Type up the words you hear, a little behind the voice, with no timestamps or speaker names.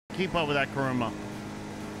keep up with that Kuruma.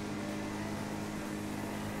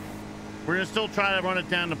 We're gonna still try to run it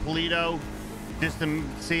down to Polito just to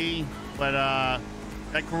see, but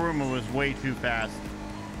that Kuruma was way too fast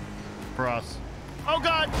for us. Oh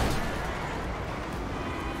God!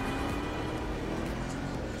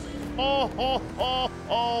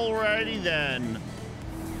 Alrighty then.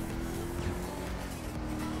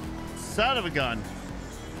 Son of a gun.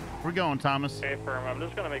 We're going, Thomas. Okay, firm. I'm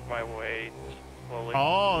just gonna make my way slowly.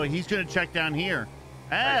 Oh, he's gonna check down here.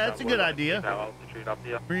 Ah, that's a good idea.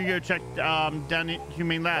 We're gonna go check down at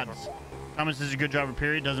Humane Labs. Thomas does a good driver,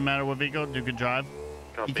 period. Doesn't matter what vehicle, do a good drive.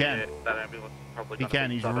 He can. That ambulance probably He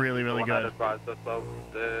can. He's really, really good. Advised us of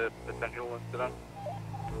the potential incident.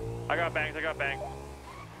 I got bangs. I got bangs.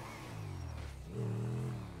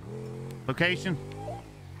 Location.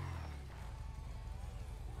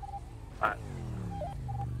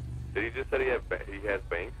 Did he just say he has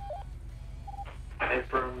banks?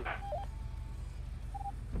 From.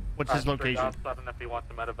 What's his location? Sudden if he wants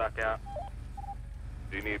to medevac out.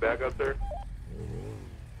 Do you need backup, sir?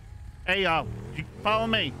 Hey, you follow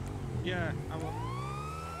me. Yeah, I will.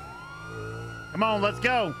 Come on, let's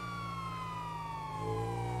go.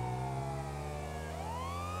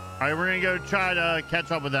 All right, we're gonna go try to catch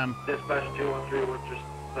up with them. Dispatch 213, we're just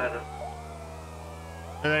better.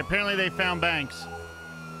 Apparently, they found Banks.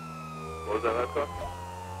 What was that last call?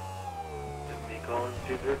 Just me calling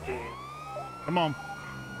 213. Come on.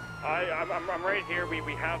 I'm right here. We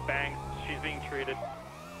have bangs. She's being treated.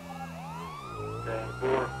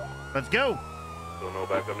 10-4. Let's go. So no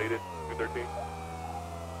backup needed. 213.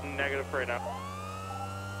 Negative right now.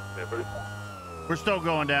 Yeah, buddy. We're still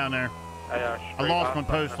going down there. I lost my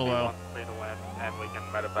postal though. And we can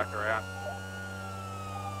medevac her out.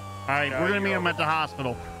 All right, we're gonna meet him at the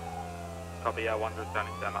hospital. Copy. Yeah, one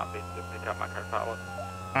returning to MRP to pick up my co-pilot.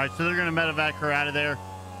 All right, so they're gonna medevac her out of there.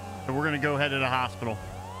 So we're gonna go head to the hospital.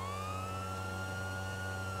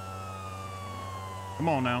 Come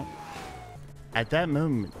on now. At that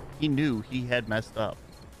moment, he knew he had messed up.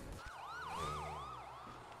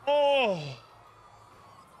 Oh.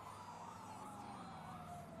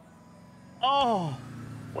 Oh.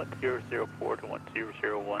 1004 to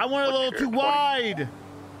 1001. I went a little too wide.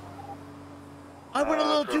 I went a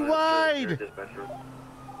little too wide.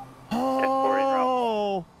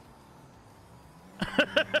 Oh.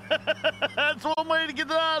 That's one way to get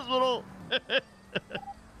to the hospital.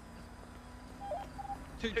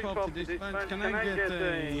 212 to dispatch. Can I get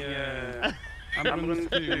a ambulance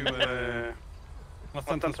to Los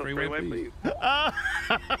Santos Freeway, please?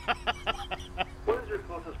 What is your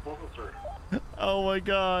closest postal, sir? Oh my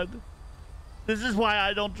God. This is why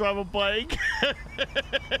I don't drive a bike.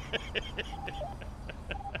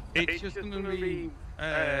 It's just gonna be.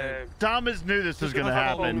 Thomas knew this was gonna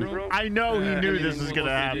happen. I know he knew this was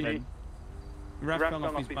gonna happen. Raf fell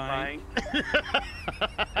off his bike.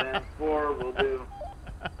 10-4 will do.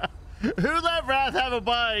 Who let Wrath have a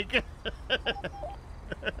bike?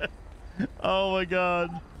 Oh my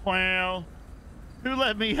God. Wow. Who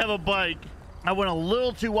let me have a bike? I went a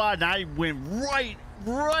little too wide and I went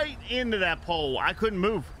right into that pole. I couldn't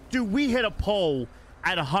move. Dude, we hit a pole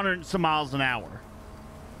at 100 and some miles an hour.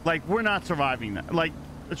 Like, we're not surviving that. Like,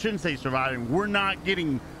 I shouldn't say surviving. We're not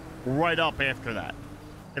getting right up after that.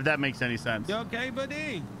 If that makes any sense. You okay,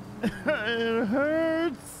 buddy? It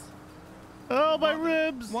hurts. Oh, my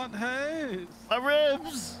ribs. What hurts? My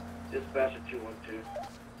ribs. Dispatch at 212.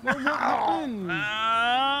 What happened?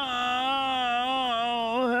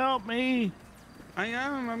 Oh, help me. I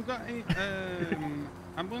am. I've got a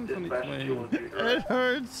ambulance on its way. It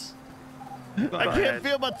hurts. I can't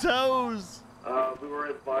feel my toes. We were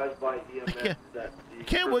advised by EMS that the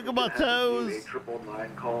can't wiggle my toes. A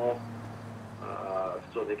 999 call,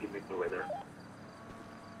 so they can make their way there.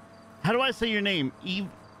 How do I say your name? Eve?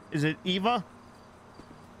 Is it Eva?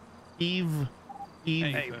 Eve.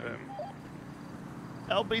 Hey,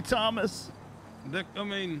 Help me, Thomas. they're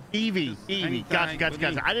coming. Evie.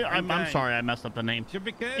 Gotcha. I'm sorry, I messed up the name. Should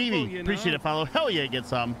be careful, Evie, you know? appreciate it, follow. Hell yeah, get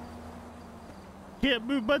some. Can't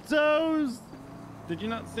move my toes. Did you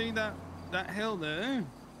not see that hill there?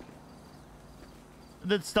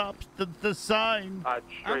 That stops the sign. I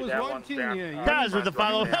was watching you. Guys with the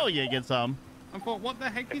follow. Hell yeah, get some. I thought, what the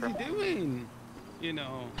heck is he doing? You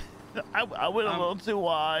know. I went a little too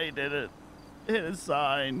wide and it hit a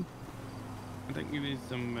sign. I think you need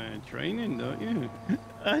some training, don't you?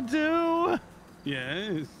 I do.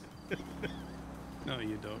 Yes. No,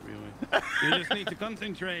 you don't really. You just need to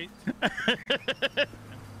concentrate.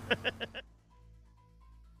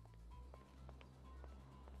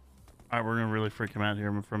 All right, we're gonna really freak him out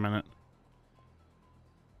here for a minute.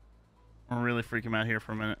 I'm really freaking out here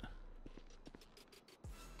for a minute.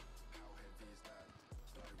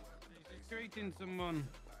 He's greeting someone.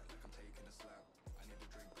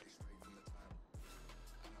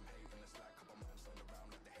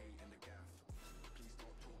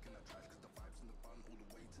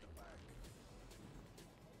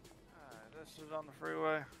 This is on the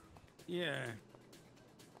freeway. Yeah.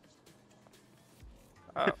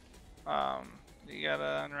 You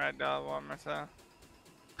gotta unride dial one more time.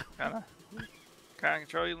 Kinda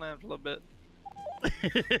control your limbs a little bit.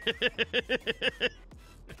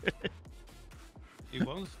 He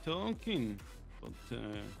was talking, but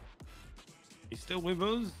he's still with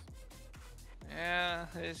us. Yeah,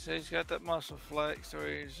 he's got that muscle flex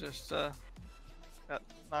where he's just got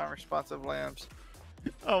non-responsive limbs.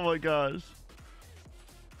 Oh my gosh.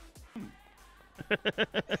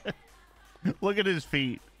 Look at his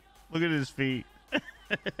feet. Look at his feet.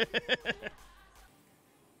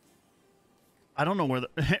 I don't know where the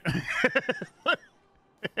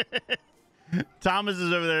Thomas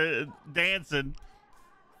is over there dancing.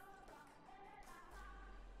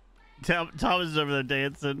 Thomas is over there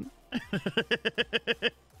dancing.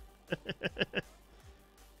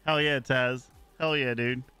 Hell yeah, Taz. Hell yeah,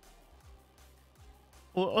 dude.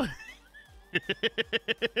 Well,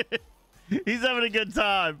 he's having a good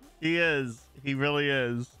time. He is. He really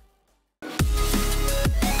is.